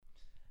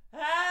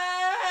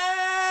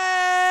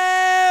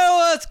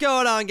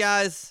going on,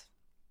 guys?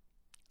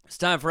 It's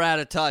time for Out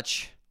of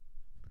Touch.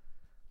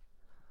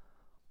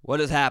 What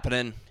is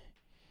happening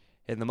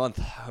in the month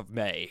of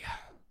May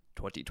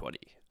 2020?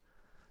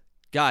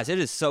 Guys, it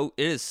is so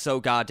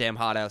goddamn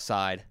hot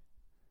outside.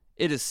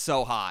 It is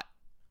so hot.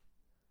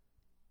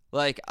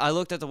 Like, I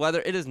looked at the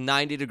weather, it is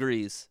 90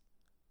 degrees.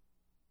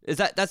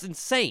 That's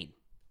insane.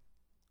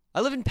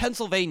 I live in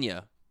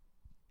Pennsylvania.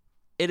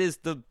 It is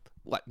the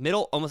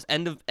almost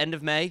end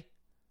of May?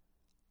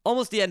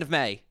 Almost the end of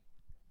May.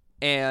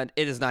 And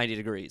it is 90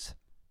 degrees.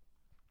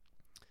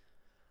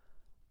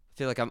 I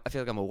feel like I'm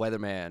a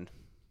weatherman.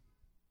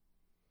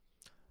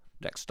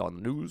 Next on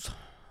the news,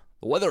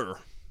 the weather.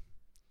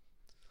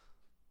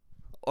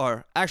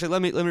 Or actually,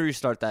 let me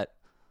restart that.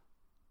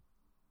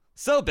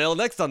 So, Bill,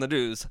 next on the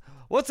news,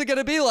 what's it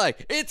gonna be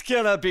like? It's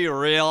gonna be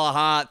real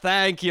hot.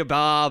 Thank you,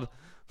 Bob.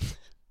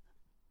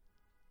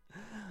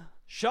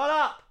 Shut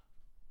up.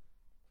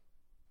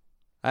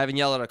 I haven't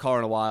yelled at a car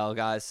in a while,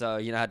 guys, so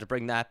I had to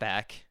bring that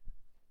back.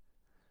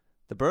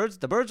 The birds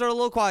are a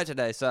little quiet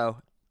today,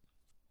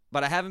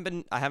 but I haven't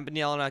been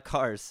yelling at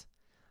cars.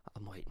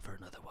 I'm waiting for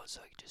another one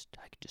so I can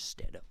just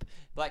stand up.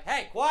 Like,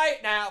 hey, quiet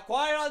now,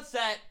 quiet on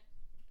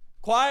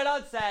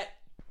set.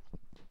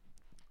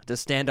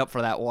 Just stand up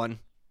for that one.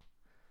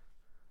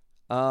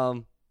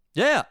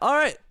 Yeah, all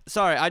right.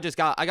 Sorry, I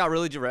got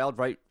really derailed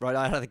right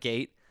out of the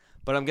gate,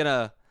 but I'm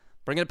gonna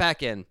bring it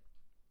back in.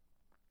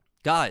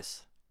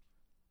 Guys,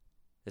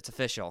 it's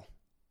official.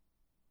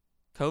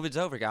 COVID's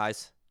over,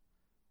 guys.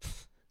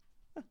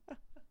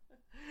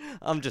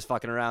 I'm just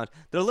fucking around.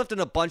 They're lifting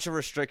a bunch of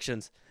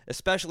restrictions,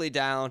 especially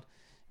down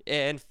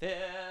in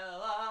Philadelphia.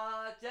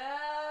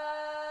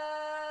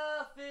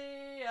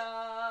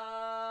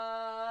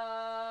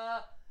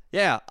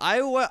 Yeah,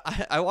 I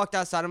walked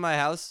outside of my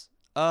house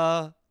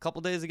a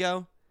couple days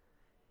ago,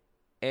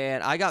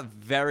 and I got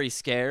very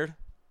scared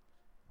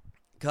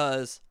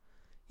because,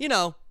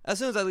 as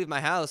soon as I leave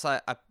my house, I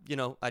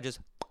just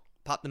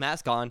pop the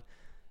mask on,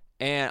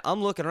 and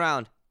I'm looking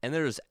around, and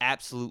there's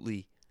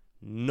absolutely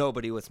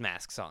nobody with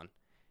masks on.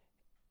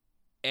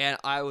 And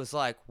I was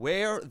like,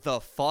 where the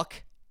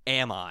fuck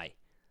am I?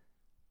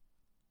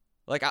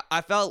 Like,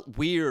 I felt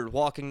weird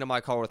walking to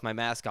my car with my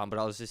mask on, but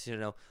I was just,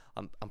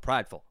 I'm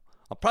prideful.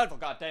 I'm prideful,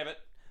 goddammit.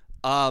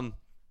 And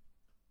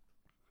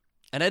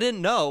I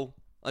didn't know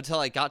until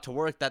I got to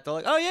work that they're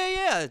like, oh,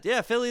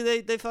 yeah, Philly,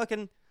 they're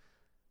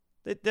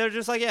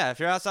just like, yeah, if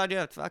you're outside,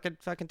 yeah,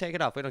 fucking take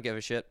it off. We don't give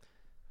a shit.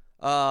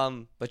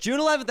 But June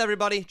 11th,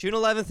 everybody. June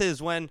 11th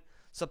is when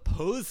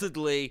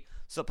supposedly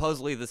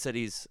the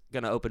city's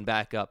gonna open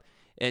back up.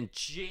 And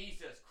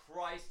Jesus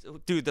Christ,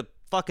 dude, the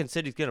fucking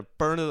city's gonna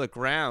burn to the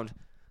ground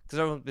because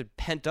everyone's been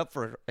pent up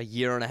for a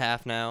year and a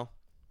half now.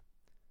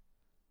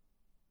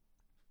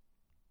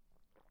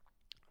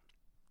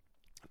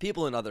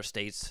 People in other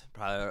states,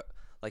 probably,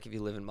 like if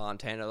you live in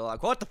Montana, they're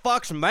like, what the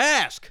fuck's a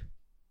mask?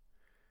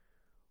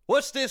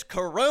 What's this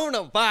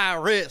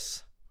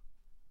coronavirus?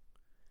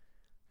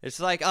 It's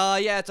like,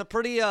 yeah, it's a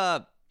pretty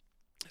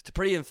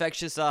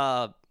infectious,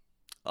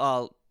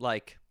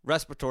 like,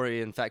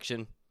 respiratory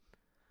infection.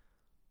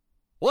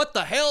 What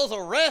the hell's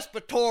a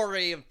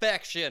respiratory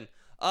infection?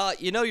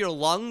 Your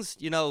lungs,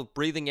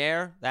 breathing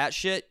air, that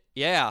shit?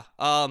 Yeah,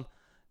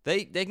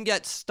 they can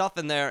get stuff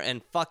in there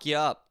and fuck you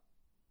up.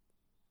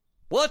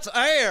 What's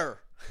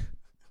air?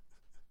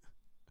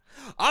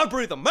 I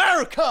breathe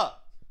America!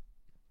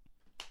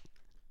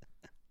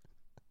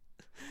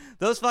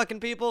 Those fucking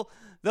people,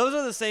 those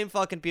are the same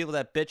fucking people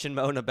that bitch and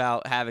moan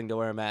about having to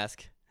wear a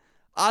mask.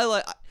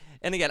 And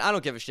again, I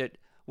don't give a shit.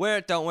 Wear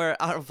it, don't wear it,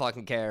 I don't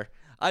fucking care.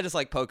 I just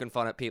like poking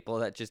fun at people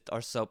that just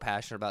are so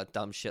passionate about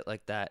dumb shit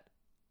like that.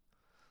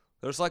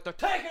 They're just like, they're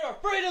taking our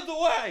freedoms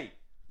away!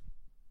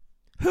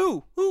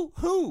 Who?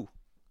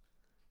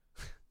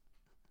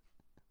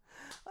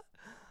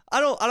 I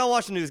don't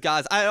watch the news,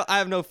 guys. I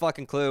have no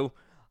fucking clue.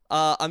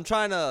 I'm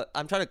trying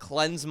to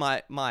cleanse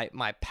my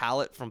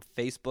palate from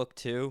Facebook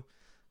too,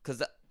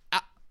 because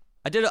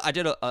I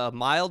did a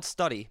mild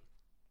study.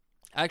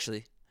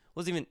 Actually,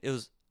 I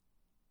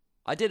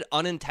did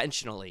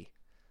unintentionally.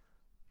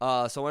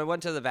 So when I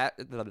went to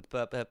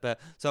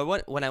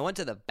when I went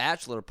to the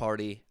bachelor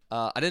party,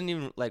 I didn't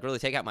even really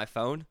take out my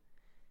phone,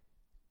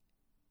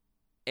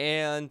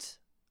 and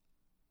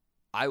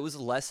I was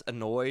less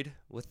annoyed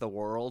with the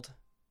world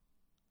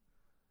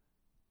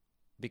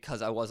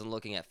because I wasn't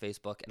looking at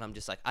Facebook, and I'm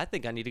just like, I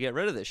think I need to get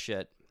rid of this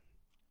shit.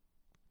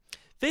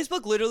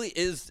 Facebook literally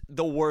is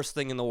the worst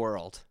thing in the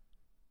world.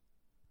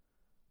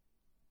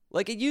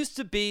 Like, it used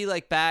to be,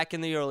 back in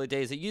the early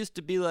days, it used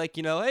to be hey,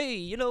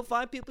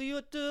 find people you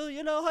went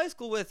to, high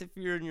school with if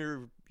you're in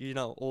your,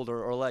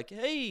 older, or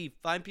hey,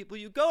 find people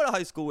you go to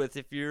high school with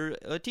if you're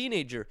a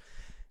teenager.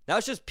 Now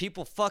it's just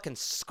people fucking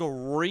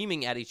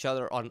screaming at each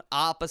other on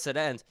opposite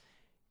ends.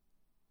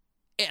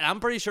 And I'm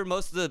pretty sure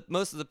most of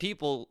the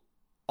people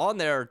on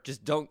there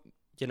just don't,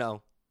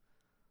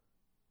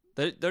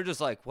 they're just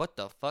like, what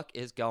the fuck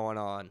is going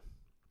on?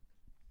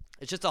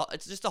 It's just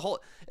a whole,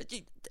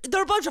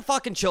 they're a bunch of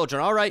fucking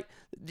children, all right?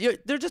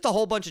 They're just a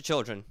whole bunch of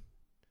children.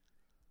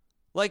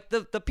 Like,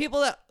 the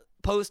people that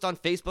post on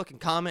Facebook and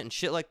comment and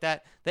shit like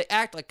that, they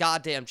act like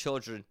goddamn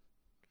children.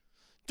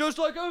 Just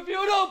like, if you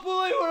don't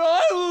believe what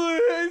I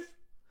believe,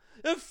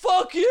 then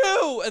fuck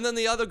you. And then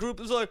the other group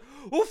is like,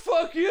 well,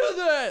 fuck you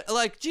then.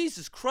 Like,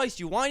 Jesus Christ,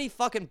 you whiny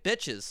fucking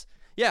bitches.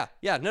 Yeah,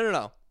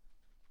 no.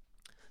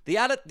 The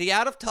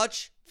out of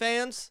touch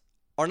fans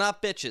are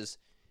not bitches.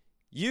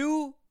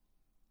 You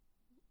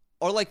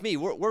are like me.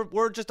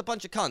 We're just a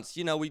bunch of cunts.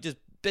 You know, we just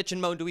bitch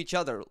and moan to each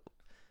other.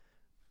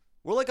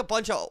 We're like a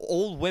bunch of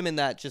old women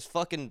that just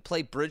fucking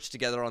play bridge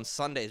together on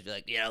Sundays. Be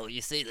like, yo,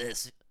 you see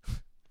this?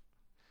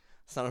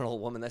 It's not an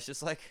old woman. That's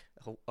just like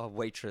a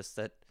waitress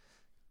that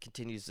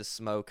continues to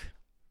smoke.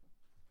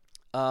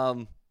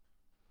 Yeah.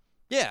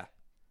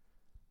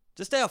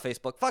 Just stay off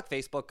Facebook. Fuck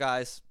Facebook,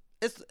 guys.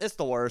 It's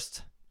the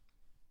worst.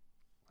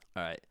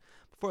 All right.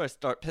 Before I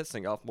start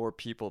pissing off more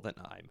people than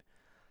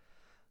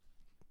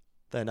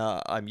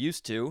I'm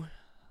used to,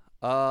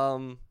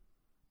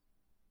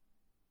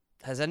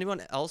 has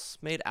anyone else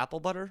made apple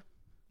butter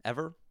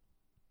ever?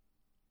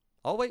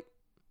 Oh wait.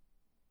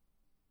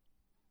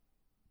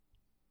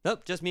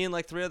 Nope, just me and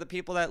like 3 other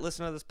people that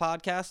listen to this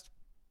podcast.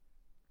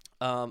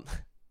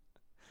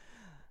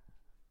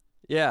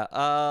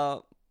 Yeah,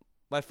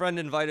 my friend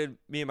invited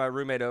me and my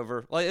roommate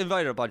over. Well, I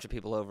invited a bunch of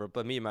people over,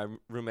 but me and my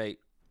roommate,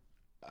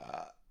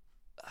 there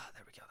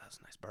we go, that was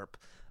a nice burp,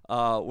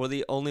 were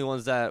the only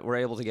ones that were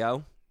able to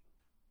go.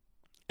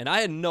 And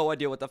I had no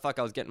idea what the fuck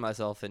I was getting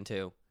myself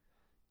into.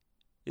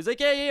 He's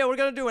like, yeah, we're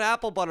going to do an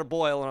apple butter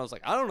boil. And I was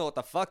like, I don't know what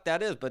the fuck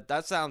that is, but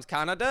that sounds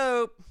kind of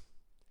dope.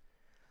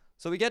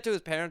 So we get to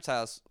his parents'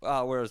 house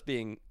where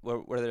they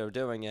were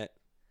doing it.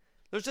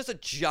 There's just a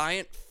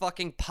giant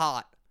fucking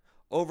pot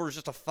over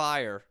just a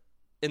fire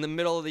in the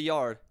middle of the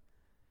yard.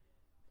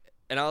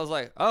 And I was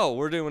like, oh,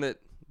 we're doing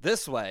it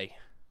this way.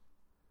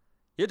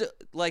 You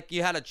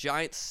had a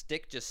giant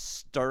stick just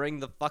stirring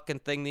the fucking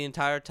thing the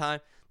entire time.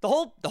 The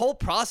whole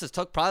process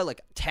took probably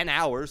like 10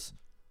 hours.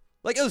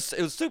 Like it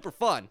was super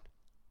fun.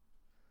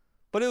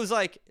 But it was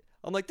like,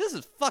 I'm like, this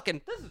is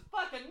fucking nuts.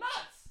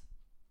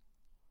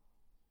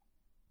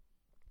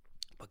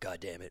 But God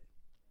damn it,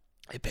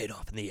 it paid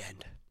off in the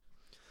end.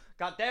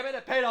 God damn it,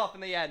 it paid off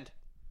in the end.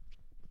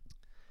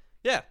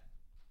 Yeah.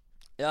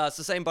 It's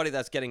the same buddy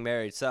that's getting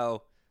married.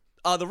 So,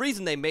 the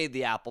reason they made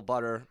the apple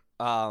butter,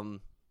 was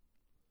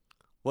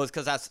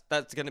because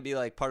that's going to be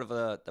like part of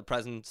the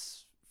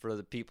presents for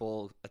the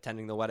people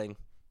attending the wedding.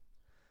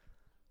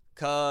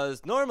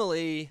 Because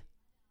normally,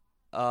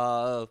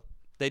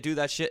 they do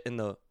that shit in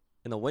the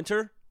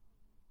winter.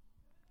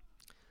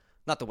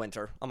 Not the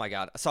winter. Oh my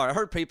God. Sorry, I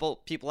heard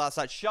people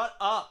outside. Shut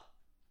up.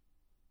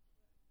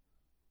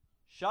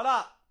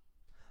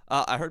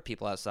 I heard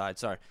people outside.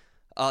 Sorry.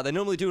 They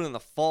normally do it in the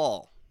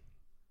fall.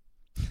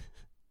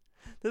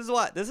 This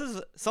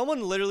is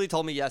someone literally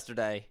told me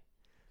yesterday.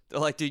 They're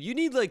like, dude, you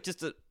need like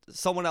just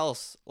someone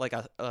else like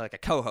a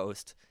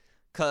co-host,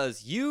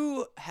 cause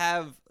you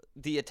have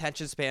the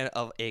attention span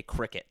of a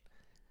cricket.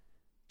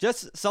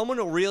 Just someone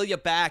to reel you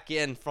back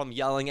in from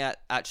yelling at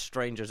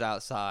strangers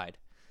outside.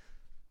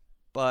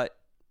 But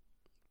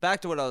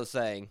back to what I was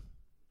saying.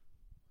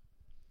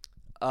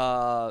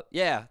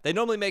 Yeah, they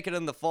normally make it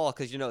in the fall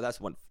because that's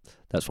when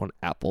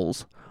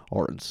apples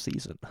are in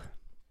season.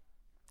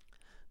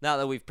 Now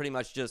that we've pretty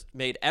much just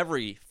made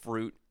every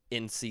fruit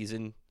in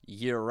season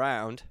year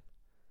round,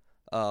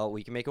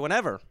 we can make it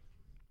whenever.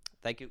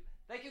 Thank you,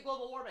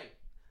 global warming.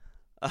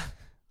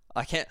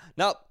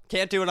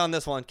 Can't do it on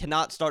this one.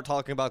 Cannot start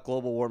talking about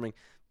global warming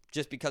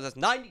just because it's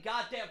 90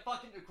 goddamn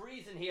fucking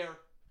degrees in here.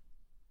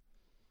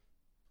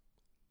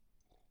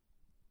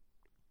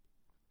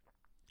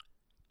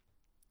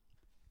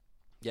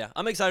 Yeah,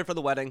 I'm excited for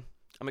the wedding.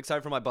 I'm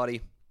excited for my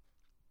buddy.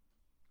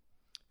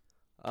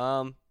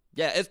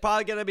 Yeah, it's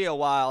probably gonna be a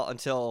while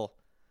until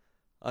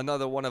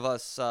another one of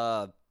us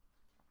cunts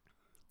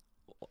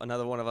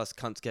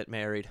get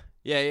married.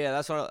 Yeah,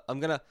 that's what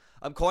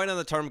I'm coining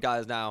the term,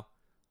 guys, now.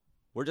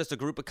 We're just a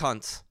group of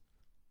cunts.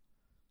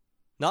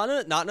 Not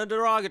in a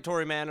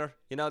derogatory manner.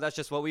 That's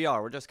just what we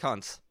are. We're just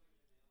cunts.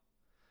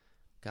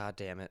 God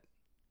damn it.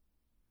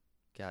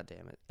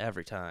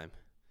 Every time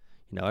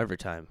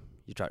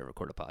you try to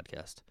record a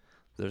podcast,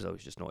 there's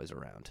always just noise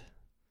around.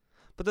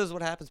 But this is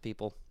what happens,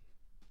 people.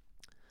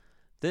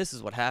 This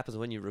is what happens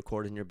when you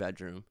record in your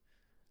bedroom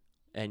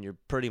and you're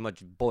pretty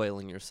much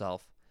boiling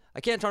yourself. I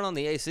can't turn on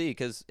the AC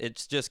because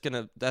it's just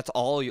that's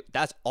all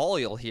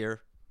you'll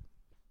hear.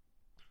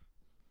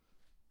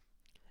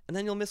 And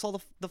then you'll miss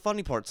all the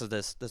funny parts of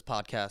this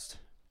podcast.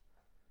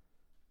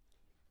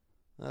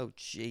 Oh,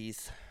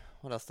 jeez.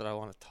 What else did I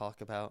want to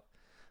talk about?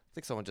 I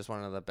think someone just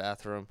went into the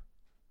bathroom.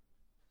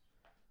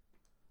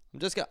 I'm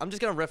just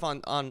gonna riff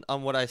on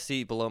what I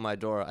see below my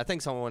door. I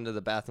think someone went to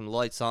the bathroom,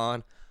 lights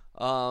on.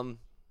 I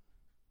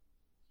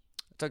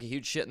took a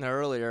huge shit in there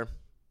earlier.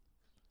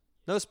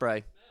 No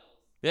spray.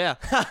 Yeah.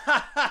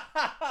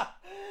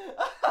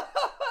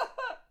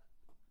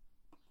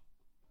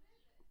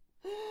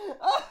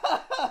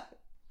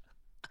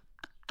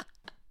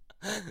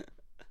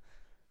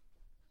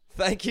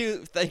 Thank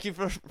you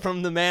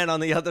from the man on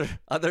the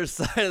other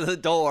side of the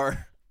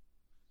door.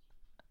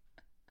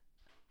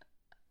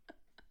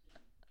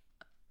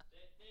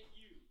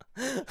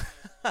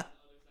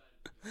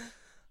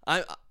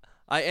 I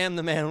I am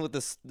the man with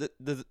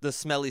the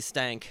smelly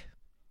stank.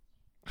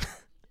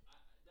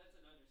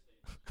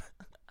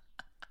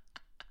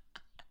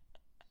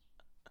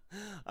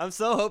 I'm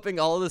so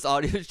hoping all of this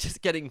audio is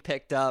just getting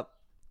picked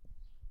up.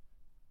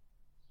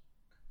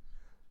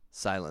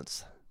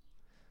 Silence.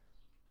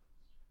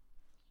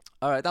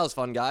 All right, that was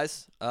fun,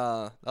 guys.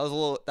 That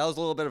was a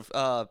little bit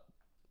of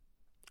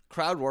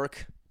crowd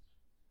work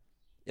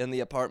in the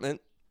apartment.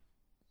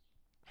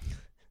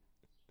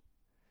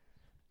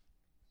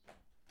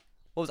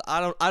 What was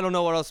I don't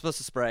know what I was supposed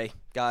to spray,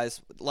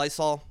 guys.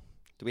 Lysol?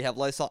 Do we have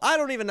Lysol? I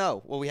don't even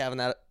know what we have in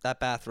that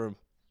bathroom.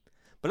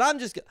 But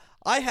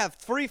I have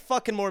 3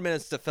 fucking more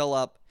minutes to fill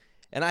up,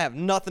 and I have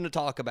nothing to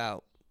talk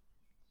about.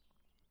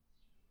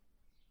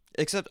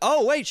 Except,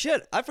 oh wait,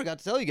 shit! I forgot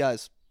to tell you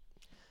guys.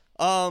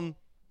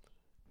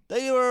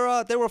 They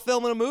were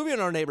filming a movie in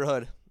our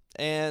neighborhood,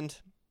 and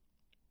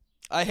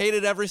I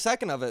hated every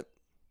second of it.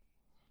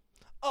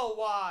 Oh,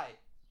 why?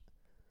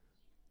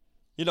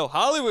 You know,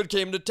 Hollywood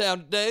came to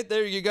town today.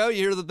 There you go. You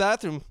hear the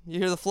bathroom. You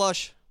hear the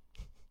flush.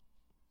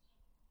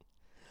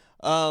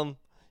 Yeah,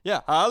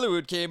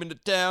 Hollywood came into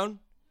town.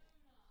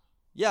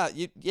 Yeah,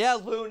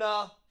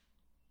 Luna.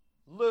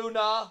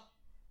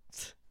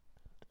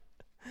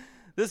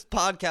 This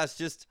podcast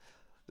just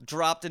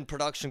dropped in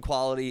production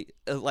quality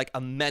like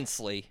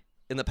immensely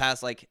in the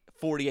past like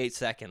 48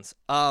 seconds.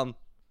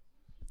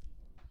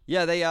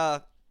 Yeah, they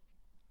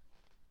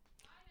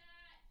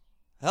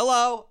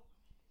hello.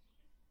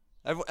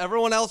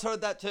 Everyone else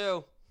heard that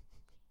too.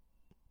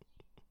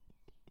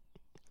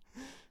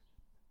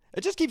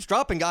 It just keeps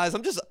dropping, guys.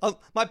 I'm just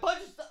my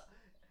budget.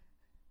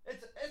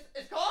 It's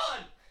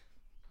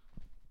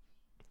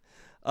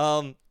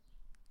gone.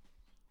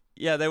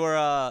 Yeah, they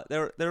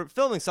were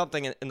filming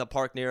something in the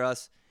park near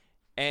us,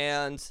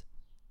 and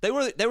they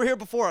were here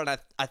before, and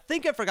I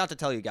think I forgot to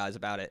tell you guys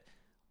about it,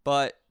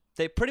 but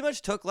they pretty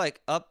much took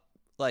up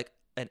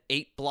an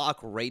 8-block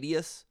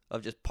radius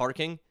of just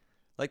parking.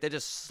 Like, they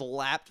just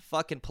slapped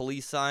fucking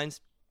police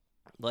signs,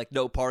 like,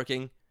 no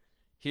parking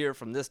here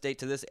from this date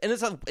to this. And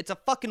it's a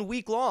fucking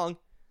week long.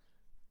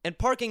 And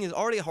parking is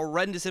already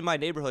horrendous in my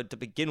neighborhood to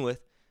begin with.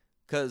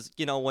 Because,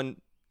 you know,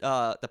 when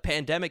the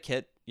pandemic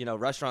hit, you know,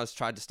 restaurants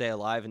tried to stay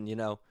alive. And, you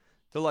know,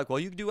 they're like, well,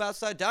 you can do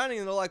outside dining.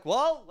 And they're like,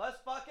 well, let's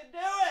fucking do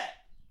it.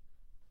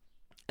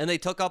 And they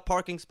took up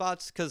parking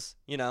spots because,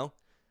 you know,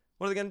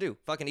 what are they going to do?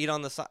 Fucking eat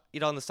on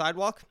the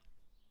sidewalk?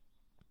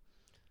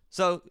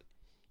 So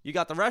you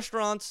got the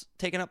restaurants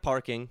taking up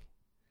parking.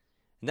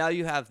 Now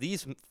you have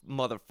these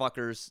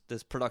motherfuckers,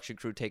 this production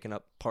crew, taking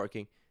up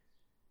parking.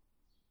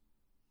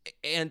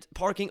 And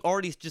parking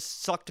already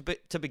just sucked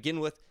to begin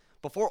with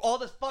before all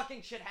this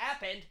fucking shit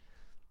happened.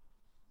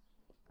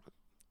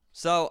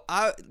 So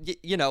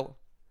you know,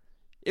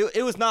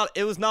 it was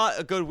not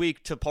a good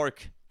week to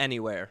park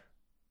anywhere.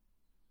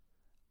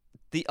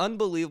 The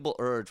unbelievable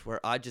urge where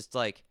I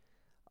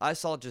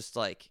saw just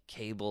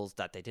cables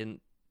that they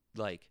didn't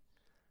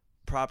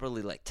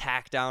properly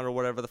tack down or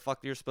whatever the fuck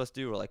you're supposed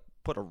to do, or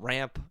put a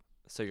ramp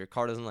so your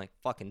car doesn't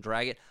fucking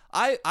drag it.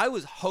 I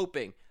was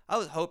hoping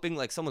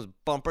someone's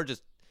bumper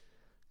just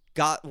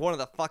got one of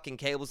the fucking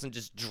cables and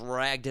just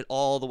dragged it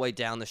all the way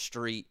down the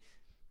street.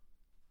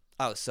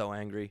 I was so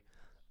angry.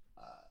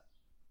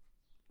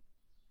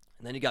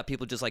 And then you got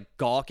people just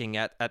gawking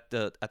at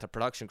the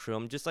production crew.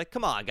 I'm just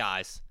come on,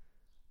 guys.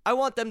 I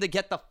want them to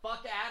get the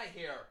fuck out of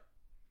here.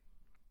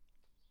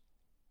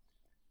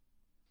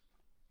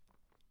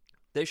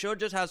 They should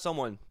just have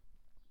someone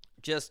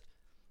just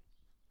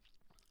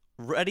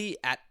ready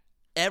at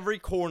every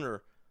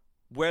corner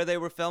where they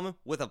were filming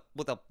with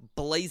a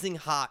blazing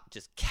hot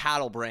just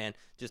cattle brand,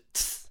 just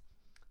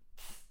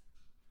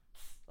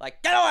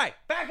get away,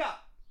 back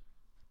up.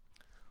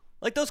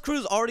 Those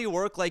crews already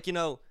work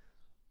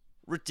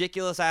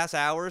ridiculous ass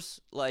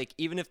hours,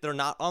 even if they're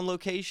not on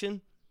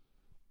location.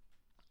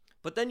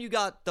 But then you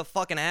got the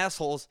fucking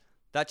assholes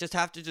that just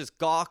have to just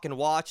gawk and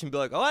watch and be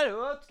like, oh,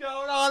 what's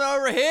going on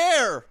over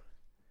here?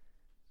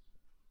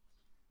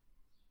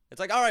 It's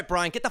all right,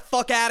 Brian, get the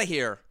fuck out of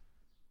here.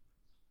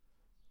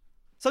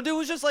 Some dude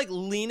was just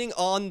leaning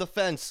on the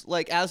fence,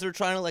 as they're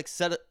trying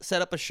to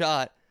set up a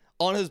shot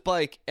on his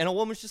bike, and a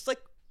woman's just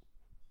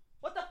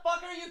what the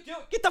fuck are you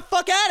doing? Get the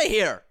fuck out of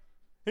here.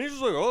 And he's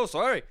just oh,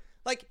 sorry.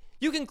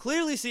 You can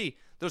clearly see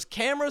there's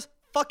cameras,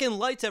 fucking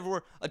lights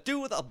everywhere, a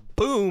dude with a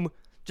boom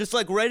just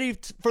ready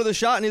for the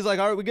shot, and he's all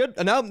right, we good?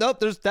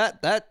 Nope, there's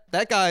that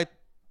guy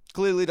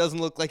clearly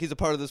doesn't look like he's a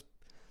part of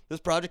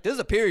this project. This is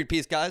a period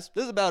piece, guys.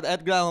 This is about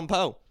Edgar Allan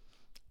Poe.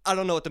 I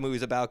don't know what the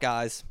movie's about,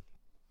 guys.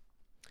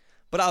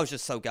 But I was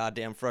just so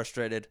goddamn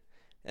frustrated.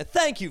 And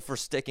thank you for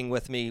sticking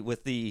with me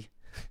with the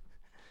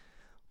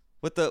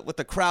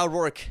crowd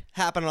work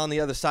happening on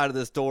the other side of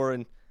this door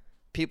and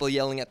people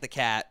yelling at the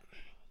cat.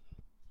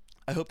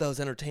 I hope that was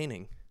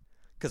entertaining,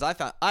 because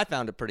I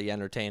found it pretty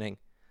entertaining.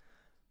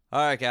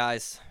 All right,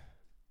 guys.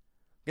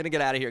 I'm going to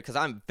get out of here because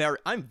I'm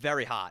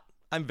very hot.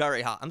 I'm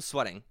very hot. I'm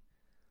sweating.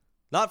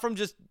 Not from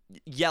just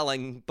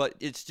yelling, but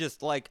it's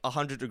just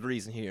 100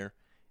 degrees in here.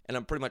 And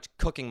I'm pretty much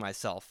cooking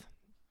myself.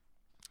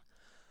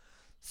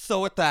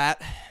 So with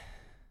that,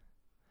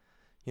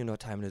 you know what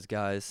time it is,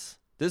 guys.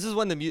 This is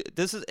when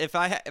this is if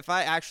I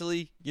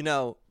actually,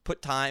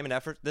 put time and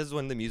effort, this is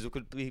when the music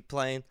would be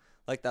playing,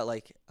 like that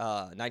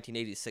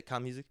 1980s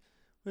sitcom music.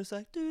 Where it's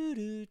like do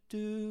do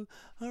do.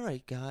 All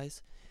right,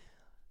 guys.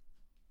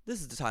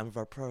 This is the time of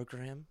our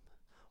program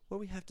where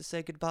we have to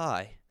say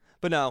goodbye.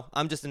 But no,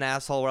 I'm just an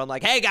asshole where I'm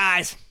like, "Hey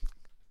guys.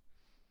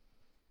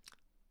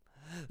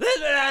 This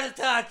has been Out of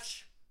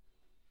Touch.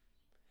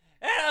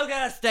 And I'm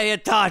going to stay in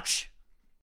touch."